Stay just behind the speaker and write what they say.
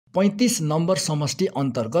35 number समष्टि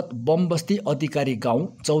अन्तर्गत बमबस्ती अधिकारी गाउँ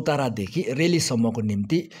चौतारादेखि रेलीसम्मको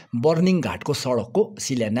निम्ति बर्निङ घाटको सडकको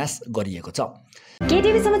शिलान्यास गरिएको छ।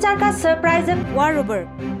 केटिभी समाचारका surprise वारोबर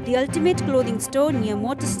The ultimate clothing store near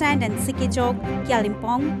Motor Stand and Sike Chowk,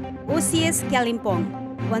 Kalimpong, OCS Kalimpong.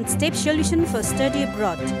 One-step solution for study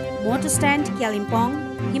abroad. Motor Stand Kalimpong,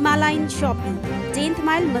 Himalayan Shopping, 10th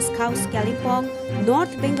Mile Musk House Kalimpong,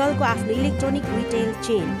 North Bengal को आफ्नो electronic retail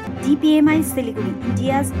chain. DPMI Siliguri,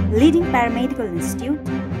 India's leading paramedical institute.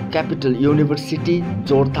 Capital University,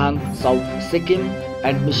 Jorthang, South Sikkim.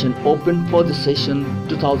 Admission open for the session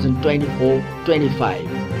 2024-25.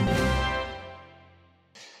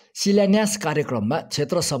 शिलान्यास कार्यक्रममा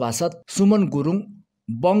क्षेत्र सभासद सुमन गुरुङ,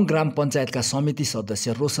 बङ ग्राम पञ्चायतका समिति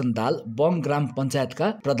सदस्य रोशन दाल, बङ ग्राम पञ्चायतका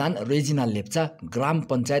प्रधान रेजिना लेप्चा, ग्राम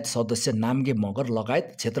पञ्चायत सदस्य नामगे मगर लगायत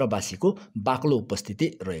क्षेत्रवासीको बाक्लो उपस्थिति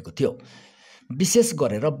रहेको थियो। विशेष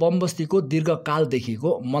गरेर बमबस्तीको दीर्घकालदेखिको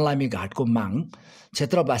मलामी घाटको माग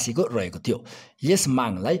क्षेत्रवासीको रहेको थियो। यस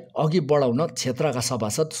मागलाई अघि बढाउन क्षेत्रका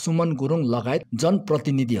सभासद सुमन गुरुङ लगायत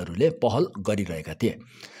जनप्रतिनिधिहरूले पहल गरिरहेका थिए।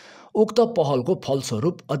 उक्त पहलको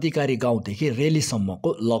फलस्वरूप अधिकारी गाउँदेखि रेलीसम्मको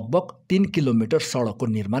लगभग 3 किलोमिटर सडकको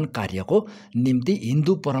निर्माण कार्यको निम्ति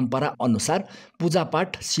हिन्दू परम्परा अनुसार पूजापाठ,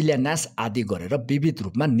 शिलान्यास आदि गरेर विविध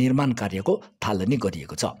रूपमा निर्माण कार्यको थालनी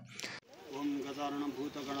गरिएको छ।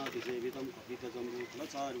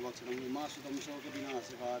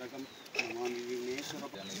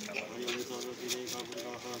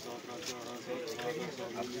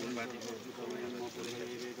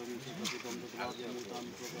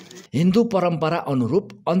 हिन्दू परम्परा अनुरूप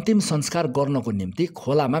अन्तिम संस्कार गर्नको निम्ति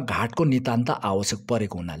खोलामा घाटको नितान्त आवश्यक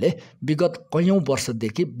परेको हुनाले विगत कैयौं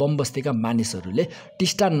वर्षदेखि बमबस्तीका मानिसहरूले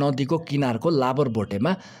टिस्टा नदीको किनारको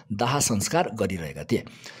लाबरबोटेमा दाह संस्कार गरिरहेका थिए।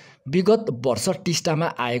 विगत वर्ष टिस्टामा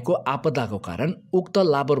आएको आपदाको कारण उक्त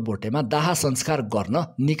लाबरबोटेमा दाह संस्कार गर्न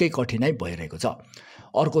निकै कठिनाई भइरहेको छ।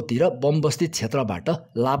 अर्कोतिर बमबस्ती क्षेत्रबाट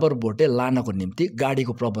लाबरबोटे लानको निम्ति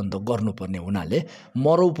गाडीको प्रबन्ध गर्नुपर्ने हुनाले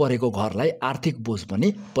मरौ परेको घरलाई आर्थिक बोझ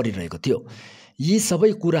पनि परिरहेको थियो। यी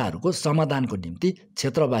सबै कुराहरूको समाधानको निम्ति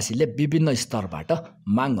क्षेत्रवासीले विभिन्न स्तरबाट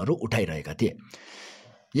मागहरू उठाइरहेका थिए।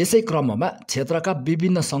 यसै क्रममा क्षेत्रका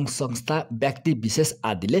विभिन्न सङ्घ संस्था, व्यक्ति विशेष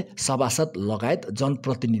आदिले सभासद लगायत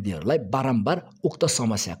जनप्रतिनिधिहरूलाई बारम्बार उक्त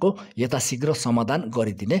समस्याको यथाशीघ्र समाधान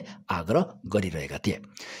गरिदिने आग्रह गरिरहेका थिए।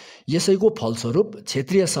 यसैको फलस्वरूप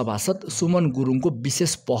क्षेत्रीय सभासद सुमन गुरुङको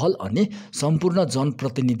विशेष पहल अनि सम्पूर्ण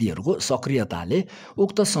जनप्रतिनिधिहरूको सक्रियताले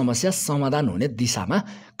उक्त समस्या समाधान हुने दिशामा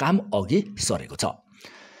काम अघि सरेको छ।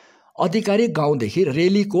 अधिकारी गाउँदेखि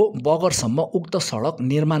रेलीको बगरसम्म उक्त सडक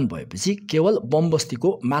निर्माण भएपछि केवल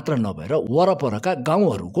बमबस्तीको मात्र नभएर वरपरका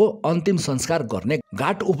गाउँहरूको अन्तिम संस्कार गर्ने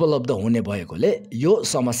घाट उपलब्ध हुने भएकोले यो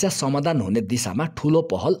समस्या समाधान हुने दिशामा ठूलो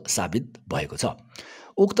पहल साबित भएको छ।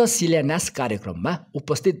 उक्त शिलान्यास कार्यक्रममा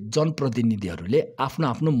उपस्थित जनप्रतिनिधिहरूले आफ्नो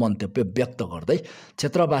आफ्नो मन्तव्य व्यक्त गर्दै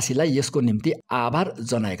क्षेत्रवासीलाई यसको निम्ति आभार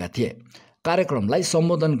जनाएका थिए। कार्यक्रमलाई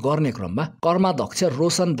सम्बोधन गर्ने क्रममा कर्माध्यक्ष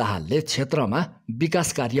रोशन दाहालले क्षेत्रमा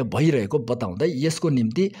विकास कार्य भइरहेको बताउँदै यसको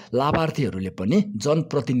निम्ति लाभार्थीहरूले पनि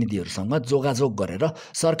जनप्रतिनिधिहरूसँग जोगाजोग गरेर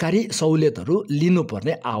सरकारी सहुलियतहरू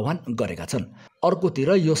लिनुपर्ने आह्वान गरेका छन्। अर्कोतिर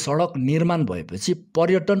यो सडक निर्माण भएपछि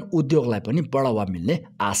पर्यटन उद्योगलाई पनि बढावा मिल्ने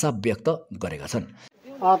आशा व्यक्त गरेका छन्।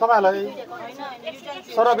 तपाईहरुलाई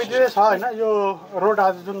सर्वविदित छ हैन, यो रोड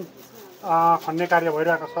आज जुन खन्ने कार्य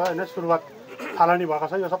भइरहेको छ हैन, सुरुवात थालनी भएको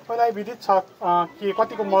छ। यो सबैलाई विदित छ कि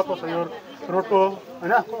कतिको महत्त्व छ यो रोडको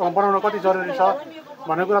हैन, बनाउन कति जरुरी छ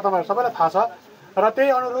भन्ने कुरा तपाईहरु सबैलाई थाहा छ। र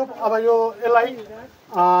त्यही अनुरूप अब यसलाई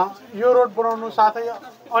यो रोड बनाउनु साथै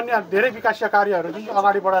अन्य धेरै विकासीय कार्यहरू जुन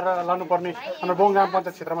अगाडि बढाएर लानुपर्ने हाम्रो बङ ग्राम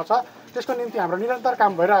पञ्चायत क्षेत्रमा छ, त्यसको निम्ति हाम्रो निरन्तर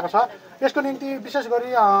काम भइरहेको छ। यसको निम्ति विशेष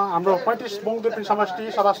गरी हाम्रो 35 बङ दुर्पिन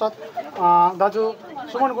समष्टि सभासद दाजु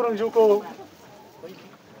सुमन गुरुङज्यूको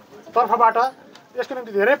तर्फबाट यसको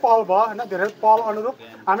निम्ति धेरै पहल भयो हैन। धेरै पहल अनुरूप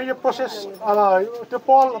हामी यो प्रोसेस अब त्यो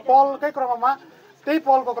पहलकै क्रममा त्यही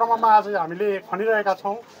पहलको क्रममा आज हामीले खनिरहेका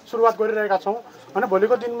छौँ, सुरुवात गरिरहेका छौँ हैन।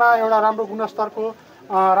 भोलिको दिनमा एउटा राम्रो गुणस्तरको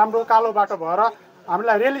राम्रो कालो बाटो भएर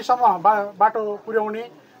हामीलाई रेलीसम्म बाटो पुर्याउने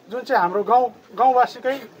जुन चाहिँ हाम्रो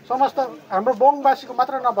गाउँवासीकै समस्त हाम्रो बङवासीको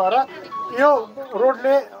मात्र नभएर यो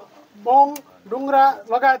रोडले बङ, डुङ्ग्रा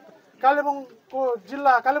लगायत कालिम्पोङ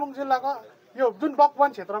जिल्लाको यो जुन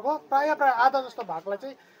बकवान क्षेत्रको प्राय आधा जस्तो भागलाई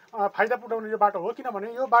चाहिँ फाइदा पुर्याउने यो बाटो हो।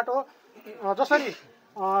 किनभने यो बाटो जसरी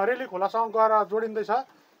रेली खोलासँग गएर जोडिँदैछ,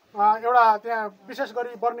 एउटा त्यहाँ विशेष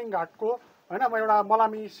गरी बर्निङ घाटको हैन, एउटा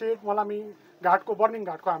मलामी घाटको बर्निङ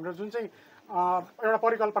घाटको हाम्रो जुन चाहिँ एउटा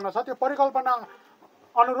परिकल्पना छ, त्यो परिकल्पना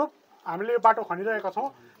अनुरूप हामीले यो बाटो खनिरहेका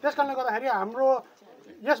छौँ। त्यसकारणले गर्दाखेरि हाम्रो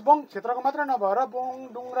यस बङ क्षेत्रको मात्र नभएर बङ,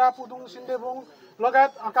 डुङ्ग्रा, पुदुङ, सिन्देबुङ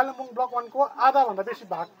लगायत कालिम्पोङ ब्लक 1 को आधाभन्दा बेसी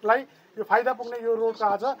भागलाई यो फाइदा पुग्ने यो रोडको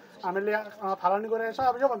आज हामीले थालनी गरिरहेको छ।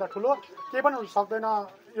 अब योभन्दा ठुलो केही पनि हुन सक्दैन।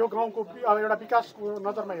 यो गाउँको एउटा विकासको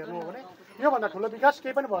नजरमा हेर्नु हो भने योभन्दा ठुलो विकास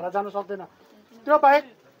केही पनि भएर जान सक्दैन। त्यो बाहेक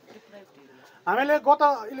हामीले गत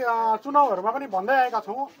चुनावहरूमा पनि भन्दै आएका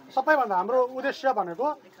छौँ, सबैभन्दा हाम्रो उद्देश्य भनेको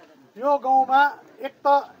यो गाउँमा एक त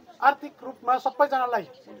आर्थिक रूपमा सबैजनालाई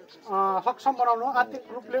सक्षम बनाउनु, आर्थिक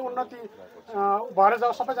रूपले उन्नति भएर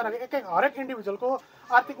जाओ, सबैजनाको हरेक इन्डिभिजुअलको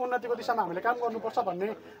आर्थिक उन्नतिको दिशामा हामीले काम गर्नुपर्छ भन्ने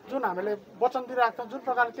जुन हामीले वचन दिइरहेका छौँ, जुन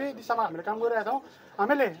प्रकारले त्यही दिशामा हामीले काम गरिरहेका छौँ।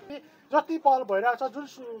 हामीले जति पहल भइरहेको छ, जुन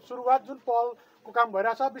सुरुवात जुन पहलको काम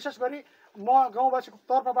भइरहेछ, विशेष गरी म गाउँवासीको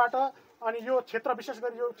तर्फबाट अनि यो क्षेत्र विशेष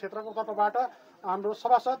गरी यो क्षेत्रको तर्फबाट हाम्रो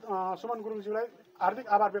सभासद सुमन गुरुङज्यूलाई हार्दिक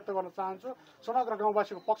आभार व्यक्त गर्न चाहन्छु समग्र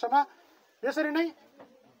गाउँवासीको पक्षमा। यसरी नै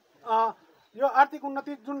यो आर्थिक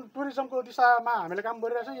उन्नति जुन टुरिज्मको दिशामा हामीले काम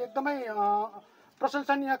गरिरहेछौँ, एकदमै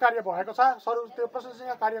प्रशंसनीय कार्य भएको छ। त्यो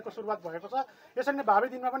प्रशंसनीय कार्यको सुरुवात भएको छ। यसरी नै भावी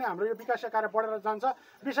दिनमा पनि हाम्रो यो विकासीय कार्य बढेर जान्छ।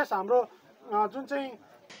 विशेष हाम्रो जुन चाहिँ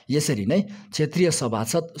यसरी नै क्षेत्रीय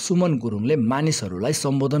सभासद सुमन गुरुङले मानिसहरूलाई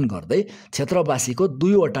सम्बोधन गर्दै क्षेत्रवासीको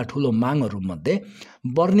 2वटा ठूलो मागहरूमध्ये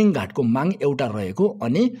बर्निङ घाटको माग एउटा रहेको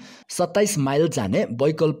अनि 27 माइल जाने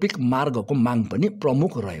वैकल्पिक मार्गको माग पनि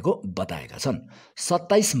प्रमुख रहेको बताएका छन्।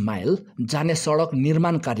 27 माइल जाने सडक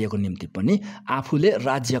निर्माण कार्यको निम्ति पनि आफूले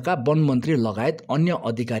राज्यका वनमन्त्री लगायत अन्य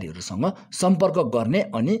अधिकारीहरूसँग सम्पर्क गर्ने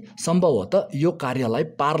अनि सम्भवतः यो कार्यलाई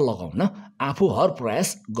पार लगाउन आफू हर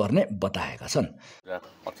प्रयास गर्ने बताएका छन्।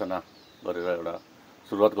 अर्चना गरेर एउटा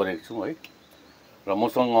सुरुवात गरेको छौँ है। र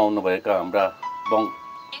मसँग आउनुभएका हाम्रा बङ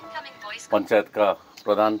पञ्चायतका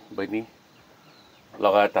प्रधान बहिनी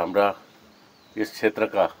लगायत हाम्रा यस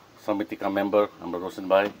क्षेत्रका समितिका मेम्बर हाम्रो रोशन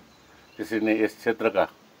भाइ, त्यसरी नै यस क्षेत्रका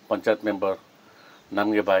पञ्चायत मेम्बर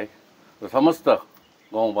नाम्गे भाइ र समस्त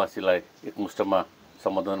गाउँवासीलाई एकमुष्टमा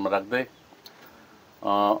सम्बोधनमा राख्दै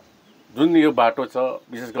जुन यो बाटो छ,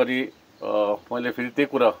 विशेष गरी मैले फेरि त्यही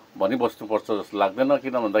कुरा भनिबस्नुपर्छ जस्तो लाग्दैन।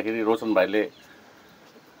 किन भन्दाखेरि रोशन भाइले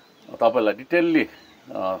तपाईँलाई डिटेल्ली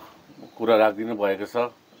कुरा राखिदिनु भएको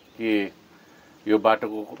छ कि यो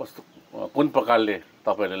बाटोको कस्तो कुन प्रकारले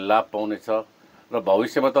तपाईँहरूले लाभ पाउनेछ र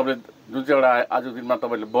भविष्यमा तपाईँले जुन चाहिँ एउटा आजको दिनमा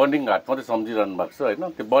तपाईँले बर्निङ घाट मात्रै सम्झिरहनु भएको छ होइन,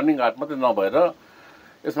 त्यो बर्निङ घाट मात्रै नभएर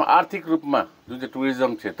यसमा आर्थिक रूपमा जुन चाहिँ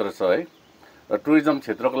टुरिज्म क्षेत्र छ है, र टुरिज्म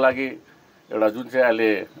क्षेत्रको लागि एउटा जुन चाहिँ अहिले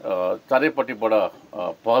चारैपट्टिबाट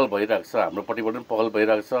पहल भइरहेको छ, हाम्रोपट्टिबाट पनि पहल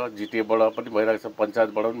भइरहेको छ, जिटिएबाट पनि भइरहेको छ,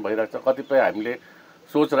 पञ्चायतबाट पनि भइरहेको छ। कतिपय हामीले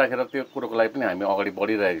सोच राखेर त्यो कुरोको लागि पनि हामी अगाडि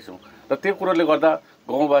बढिरहेका छौँ र त्यो कुरोले गर्दा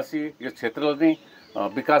गाउँवासी यो क्षेत्रले नै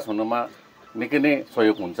विकास हुनुमा निकै नै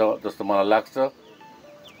सहयोग हुन्छ जस्तो मलाई लाग्छ।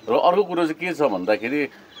 र अर्को कुरो चाहिँ के छ भन्दाखेरि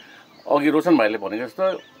अघि रोशन भाइले भनेको जस्तो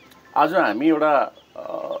आज हामी एउटा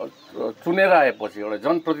चुनेर आएपछि, एउटा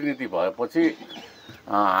जनप्रतिनिधि भएपछि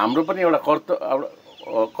हाम्रो पनि एउटा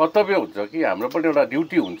कर्तव्य हुन्छ कि हाम्रो पनि एउटा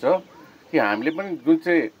ड्युटी हुन्छ कि हामीले पनि जुन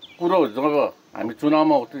चाहिँ कुरो जब हामी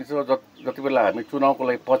चुनावमा उत्रिन्छौँ, जति बेला हामी चुनावको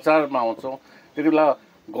लागि प्रचारमा आउँछौँ, त्यति बेला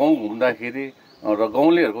गाउँ घुम्दाखेरि र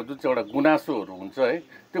गाउँलेहरूको जुन चाहिँ एउटा गुनासोहरू हुन्छ है,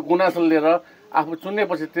 त्यो गुनासो लिएर आफू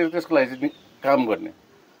चुनेपछि त्यसको लागि चाहिँ काम गर्ने।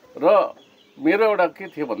 र मेरो एउटा के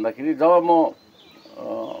थियो भन्दाखेरि जब म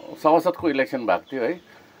सभासदको इलेक्सन भएको थियो है,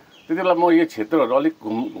 त्यति बेला म यो क्षेत्रहरू अलिक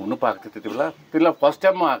घुम्नु पाएको थिएँ। त्यति बेला फर्स्ट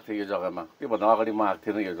टाइम म आएको थिएँ यो जग्गामा, त्योभन्दा अगाडि म आएको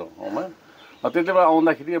थिएन यो ठाउँमा। त्यति बेला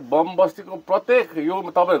आउँदाखेरि बम बस्तीको प्रत्येक यो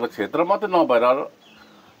तपाईँहरूको क्षेत्र मात्रै नभएर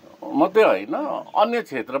मात्रै होइन, अन्य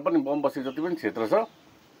क्षेत्र पनि बम बस्ती जति पनि क्षेत्र छ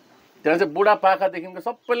त्यहाँ चाहिँ बुढापाकादेखिको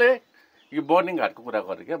सबैले यो बर्निङ घाटको कुरा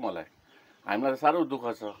गरे क्या मलाई। हामीलाई त साह्रो दुःख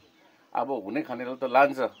छ, अब हुने खानेलाई त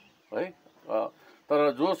लान्छ है, तर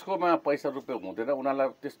जसकोमा पैसा रुपियाँ हुँदैन उनीहरूलाई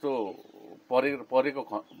त्यस्तो परेको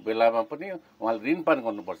बेलामा पनि उहाँले ऋणपान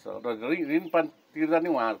गर्नुपर्छ र ऋणपान तिर्दा नै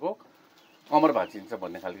उहाँहरूको कमर भाँचिन्छ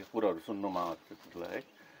भन्ने खालको कुरोहरू सुन्नुमा आउँथ्यो है।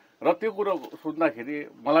 र त्यो कुरो सुन्दाखेरि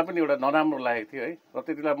मलाई पनि एउटा नराम्रो लागेको थियो है। र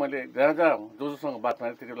त्यति बेला मैले जहाँ जोसँग बात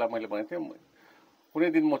मारेँ त्यति बेला मैले भनेको थिएँ कुनै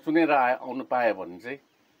दिन म चुनेर आउनु पाएँ भने चाहिँ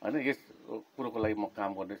होइन यस कुरोको लागि म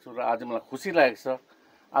काम गर्नेछु। र आज मलाई खुसी लागेको छ,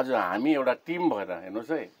 आज हामी एउटा टिम भएर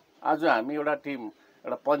हेर्नुहोस् है, आज हामी एउटा टिम,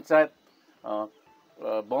 एउटा पञ्चायत,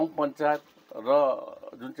 बङ पञ्चायत र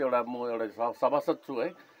जुन चाहिँ एउटा म एउटा सभासद छु है,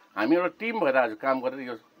 हामी एउटा टिम भएर आज काम गरेर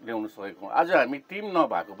यो ल्याउनु सकेको हौँ। आज हामी टिम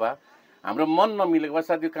नभएको भए, हाम्रो मन नमिलेको भए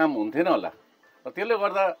सायद यो काम हुन्थेन होला। र त्यसले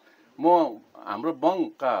गर्दा म हाम्रो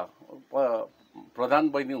बङका प्रधान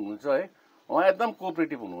बहिनी हुनुहुन्छ है, उहाँ एकदम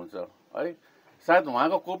कोअपरेटिभ हुनुहुन्छ है। सायद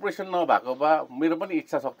उहाँको कोअपरेसन नभएको भए मेरो पनि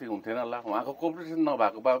इच्छा शक्ति हुन्थेन होला, उहाँको कोअपरेसन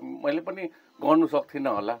नभएको भए मैले पनि गर्नु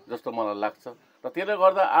सक्थिनँ होला जस्तो मलाई लाग्छ। र त्यसले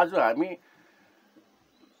गर्दा आज हामी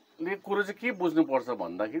हामीले कुरो चाहिँ के बुझ्नुपर्छ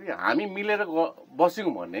भन्दाखेरि हामी मिलेर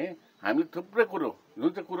बस्यौँ भने हामीले थुप्रै कुरो जुन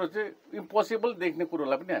चाहिँ कुरो चाहिँ इम्पोसिबल देख्ने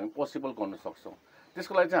कुरोलाई पनि हामी पोसिबल गर्न सक्छौँ।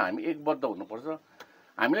 त्यसको लागि चाहिँ हामी एकबद्ध हुनुपर्छ।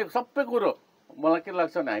 हामीले सबै कुरो मलाई के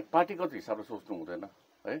लाग्छ भने हामी पार्टीगत हिसाबले सोच्नु हुँदैन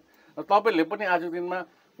है। र तपाईँहरूले पनि आजको दिनमा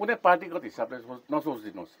कुनै पार्टीगत हिसाबले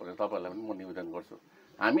नसोचिदिनुहोस् भनेर तपाईँहरूलाई पनि म निवेदन गर्छु।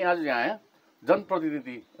 हामी आज यहाँ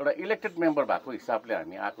जनप्रतिनिधि एउटा इलेक्टेड मेम्बर भएको हिसाबले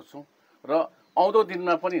हामी आएको छौँ र आउँदो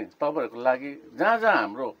दिनमा पनि तपाईँहरूको लागि जहाँ जहाँ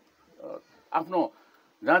हाम्रो आफ्नो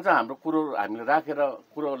हाम्रो कुरो हामीले राखेर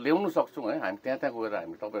कुरो ल्याउनु सक्छौँ है, हामी त्यहाँ गएर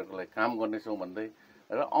हामी तपाईँहरूको लागि काम गर्नेछौँ भन्दै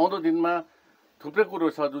र आउँदो दिनमा थुप्रै कुरो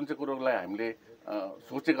छ जुन चाहिँ कुरोलाई हामीले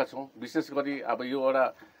सोचेका छौँ। विशेष गरी अब यो एउटा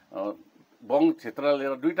वन क्षेत्रलाई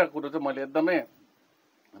लिएर दुईवटा कुरो चाहिँ मैले एकदमै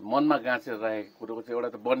मनमा गाँचेर राखेको कुरोको चाहिँ एउटा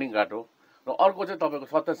त बर्निङ घाट हो र अर्को चाहिँ तपाईँको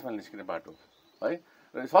 27 माइल निस्किने बाटो है।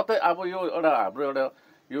 र सबै अब यो एउटा हाम्रो एउटा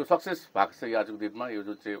यो सक्सेस भएको छ आजको दिनमा यो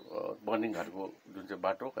जुन चाहिँ बर्निङ घाटको जुन चाहिँ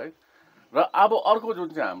बाटो है। र अब अर्को जुन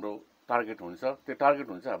चाहिँ हाम्रो टार्गेट हुन्छ त्यो टार्गेट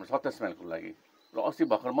हुन्छ हाम्रो 27 माइलको लागि। र अस्ति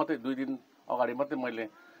भर्खर मात्रै 2 दिन अगाडि मात्रै मैले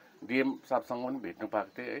डिएम साहबसँग पनि भेट्नु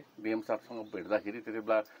पाएको थिएँ है। डिएम साहबसँग भेट्दाखेरि त्यति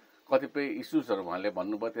बेला कतिपय इस्युजहरू उहाँले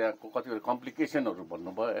भन्नुभयो, त्यहाँको कतिपय कम्प्लिकेसनहरू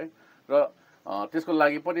भन्नुभयो है। र त्यसको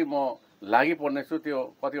लागि पनि म लागि पर्नेछु। त्यो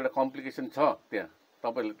कतिवटा कम्प्लिकेसन छ त्यहाँ,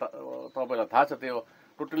 तपाईँलाई थाहा छ त्यो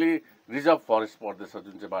टोटली रिजर्भ फरेस्ट पर्दछ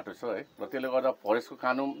जुन चाहिँ बाटो छ है। र त्यसले गर्दा फरेस्टको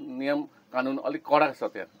नियम कानुन अलिक कडा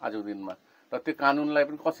छ त्यहाँ आजको दिनमा। र त्यो कानुनलाई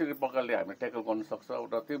पनि कसरी प्रकारले हामी ट्याकल गर्न सक्छ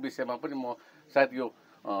र त्यो विषयमा पनि म सायद यो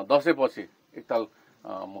दसैँपछि एकताल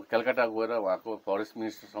म कलकत्ता गएर उहाँको फरेस्ट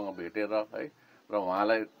मिनिस्टरसँग भेटेर है र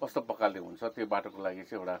उहाँलाई कस्तो प्रकारले हुन्छ त्यो बाटोको लागि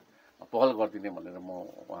चाहिँ एउटा पहल गरिदिने भनेर म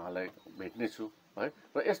उहाँलाई भेट्नेछु है।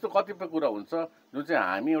 र यस्तो कतिपय कुरा हुन्छ जुन चाहिँ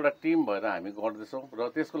हामी एउटा टिम भएर हामी गर्दैछौँ र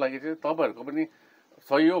त्यसको लागि चाहिँ तपाईँहरूको पनि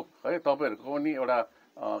सहयोग है, तपाईँहरूको पनि एउटा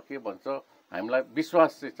के भन्छ हामीलाई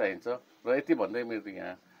विश्वास चाहिँ चाहिन्छ। र यति भन्दै मेरो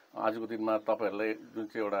यहाँ आजको दिनमा तपाईँहरूलाई जुन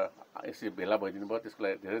चाहिँ एउटा यसरी भेला भइदिनु भयो त्यसको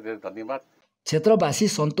लागि धेरै धेरै धन्यवाद। क्षेत्रवासी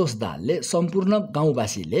सन्तोष दाहालले सम्पूर्ण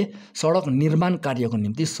गाउँवासीले सडक निर्माण कार्यको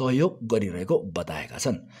निम्ति सहयोग गरिरहेको बताएका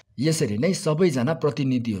छन्। यसरी नै सबैजना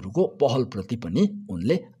प्रतिनिधिहरूको पहलप्रति पनि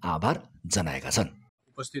उनले आभार जनाएका छन्।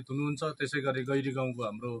 उपस्थित हुनुहुन्छ, त्यसै गरी गैरी गाउँको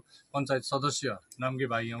हाम्रो पञ्चायत सदस्य नाम्गे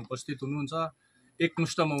भाइ यहाँ उपस्थित हुनुहुन्छ।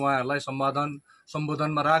 एकमुष्टमा उहाँहरूलाई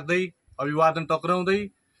सम्बोधनमा राख्दै अभिवादन टक्राउँदै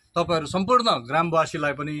तपाईँहरू सम्पूर्ण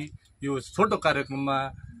ग्रामवासीलाई पनि यो छोटो कार्यक्रममा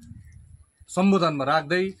सम्बोधनमा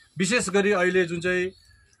राख्दै विशेष गरी अहिले जुन चाहिँ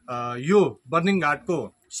यो बर्निङ घाटको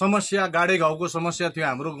समस्या, गाडे घाउको समस्या थियो,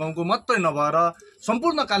 हाम्रो गाउँको मात्रै नभएर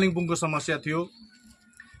सम्पूर्ण कालिम्पोङको समस्या थियो।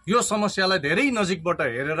 यो समस्यालाई धेरै नजिकबाट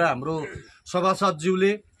हेरेर हाम्रो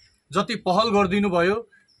सभासदज्यूले जति पहल गरिदिनु भयो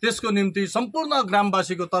त्यसको निम्ति सम्पूर्ण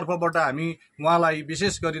ग्रामवासीको तर्फबाट हामी उहाँलाई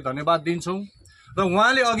विशेष गरी धन्यवाद दिन्छौँ। र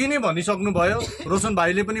उहाँले अघि नै भनिसक्नुभयो, रोशन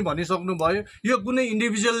भाइले पनि भनिसक्नुभयो, यो कुनै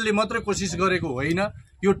इन्डिभिजुअलले मात्रै कोसिस गरेको होइन,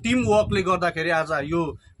 यो टिम वर्कले गर्दाखेरि आज यो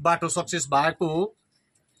बाटो सक्सेस भएको हो।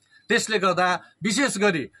 त्यसले गर्दा विशेष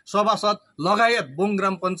गरी सभासद लगायत बोङ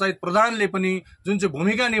ग्राम पञ्चायत प्रधानले पनि जुन चाहिँ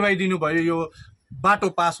भूमिका निभाइदिनु भयो यो बाटो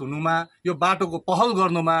पास हुनुमा, यो बाटोको पहल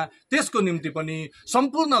गर्नुमा, त्यसको निम्ति पनि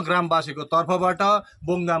सम्पूर्ण ग्रामवासीको तर्फबाट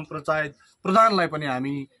बोङ ग्राम पञ्चायत प्रधानलाई पनि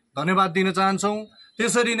हामी धन्यवाद दिन चाहन्छौँ।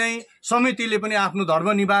 त्यसरी नै समितिले पनि आफ्नो धर्म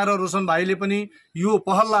निभाएर रोशन भाइले पनि यो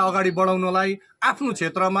पहललाई अगाडि बढाउनलाई आफ्नो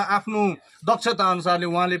क्षेत्रमा आफ्नो दक्षता अनुसारले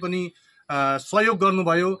उहाँले पनि सहयोग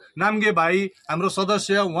गर्नुभयो। नाम्गे भाइ हाम्रो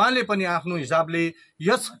सदस्य उहाँले पनि आफ्नो हिसाबले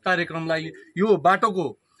यस कार्यक्रमलाई यो बाटोको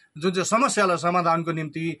जुन चाहिँ समस्यालाई समाधानको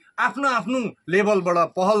निम्ति आफ्नो लेभलबाट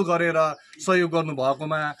पहल गरेर सहयोग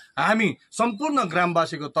गर्नुभएकोमा हामी सम्पूर्ण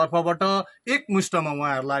ग्रामवासीको तर्फबाट एकमुष्टमा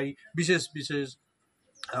उहाँहरूलाई विशेष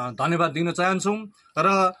धन्यवाद दिन चाहन्छौँ।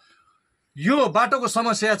 र यो बाटोको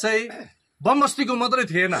समस्या चाहिँ बमबस्तीको मात्रै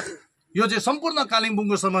थिएन, यो चाहिँ सम्पूर्ण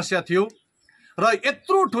कालिम्पोङको समस्या थियो। र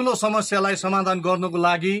यत्रो ठुलो समस्यालाई समाधान गर्नको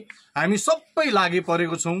लागि हामी सबै लागि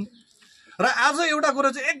परेको छौँ। र आज एउटा कुरो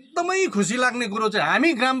चाहिँ एकदमै खुसी लाग्ने कुरो चाहिँ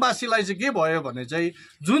हामी ग्रामवासीलाई चाहिँ के भयो भने चाहिँ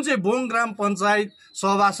जुन चाहिँ बोङ ग्राम पञ्चायत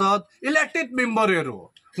सभासद इलेक्टेड मेम्बरहरू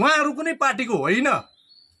हो, उहाँहरू कुनै पार्टीको होइन।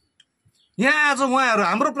 यहाँ आज उहाँहरू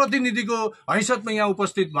हाम्रो प्रतिनिधिको हैसियतमा यहाँ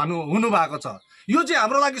उपस्थित हुनु भएको छ। यो चाहिँ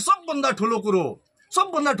हाम्रो लागि सबभन्दा ठुलो कुरो हो,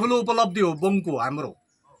 सबभन्दा ठुलो उपलब्धि हो बोङको हाम्रो।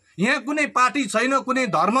 यहाँ कुनै पार्टी छैन, कुनै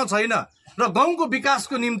धर्म छैन र गाउँको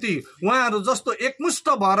विकासको निम्ति उहाँहरू जस्तो एकमुष्ट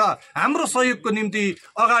भएर हाम्रो सहयोगको निम्ति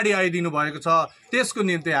अगाडि आइदिनु भएको छ। त्यसको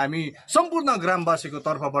निम्ति हामी सम्पूर्ण ग्रामवासीको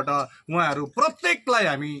तर्फबाट उहाँहरू प्रत्येकलाई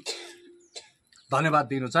हामी धन्यवाद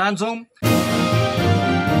दिन चाहन्छौँ।